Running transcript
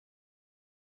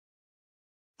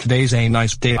Today's a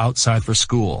nice day outside for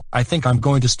school. I think I'm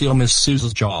going to steal Miss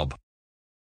Sue's job.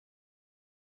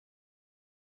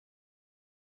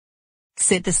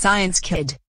 Sid the Science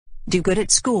Kid. Do good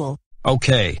at school.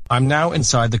 Okay, I'm now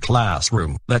inside the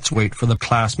classroom. Let's wait for the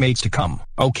classmates to come.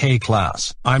 Okay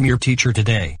class, I'm your teacher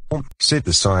today. Sid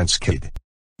the Science Kid.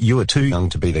 You are too young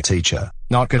to be the teacher.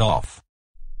 Knock it off.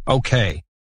 Okay.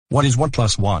 What is 1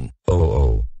 plus 1?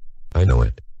 Oh, I know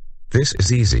it. This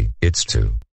is easy, it's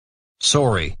 2.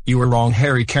 Sorry, you were wrong,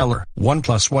 Harry Keller. 1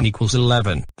 plus 1 equals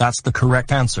 11. That's the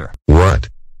correct answer. What?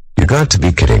 You got to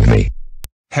be kidding me.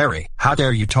 Harry, how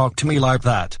dare you talk to me like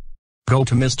that? Go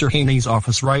to Mr. Haney's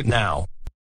office right now.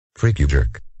 Freak, you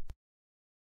jerk.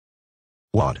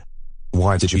 What?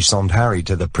 Why did you send Harry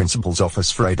to the principal's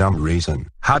office for a dumb reason?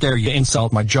 How dare you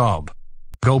insult my job?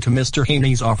 Go to Mr.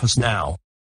 Haney's office now.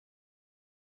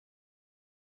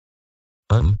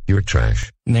 You're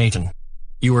trash. Nathan,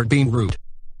 you are being rude.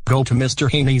 Go to Mr.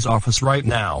 Haney's office right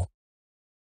now.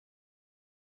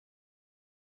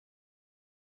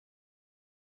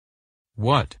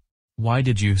 What? Why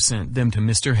did you send them to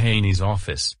Mr. Haney's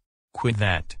office? Quit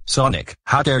that. Sonic,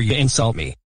 how dare you insult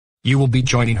me? You will be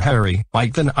joining Harry,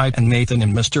 Mike, and Nathan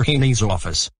in Mr. Haney's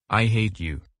office. I hate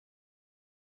you.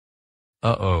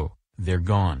 Uh-oh, they're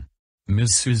gone.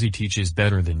 Miss Susie teaches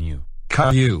better than you.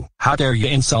 Caillou, how dare you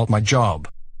insult my job?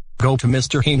 Go to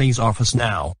Mr. Haney's office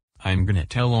now. I'm gonna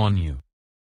tell on you.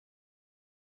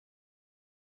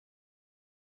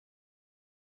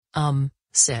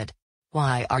 Sid.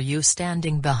 Why are you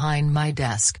standing behind my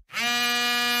desk?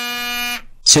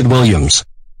 Sid Williams.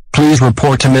 Please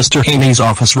report to Mr. Haney's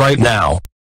office right now.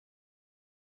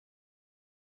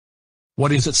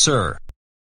 What is it, sir?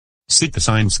 Sid the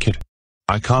Science Kid.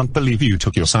 I can't believe you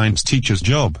took your science teacher's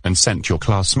job and sent your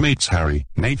classmates Harry,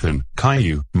 Nathan,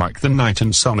 Caillou, Mike the Knight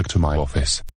and Sonic to my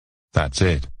office. That's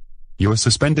it. You are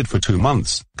suspended for 2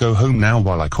 months. Go home now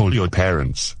while I call your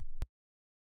parents.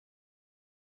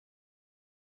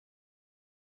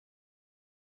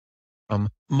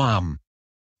 Mom.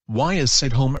 Why is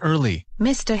Sid home early?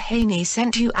 Mr. Haney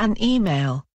sent you an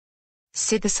email.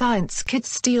 Sid the Science Kid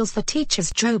steals the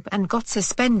teacher's job and got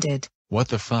suspended. What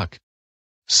the fuck?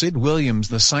 Sid Williams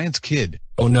the Science Kid.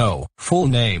 Oh no, full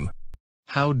name.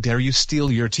 How dare you steal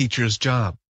your teacher's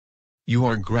job? You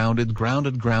are grounded for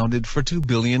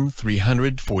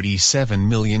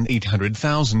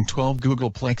 2,347,800,012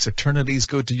 Googleplex eternities.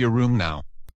 Go to your room now.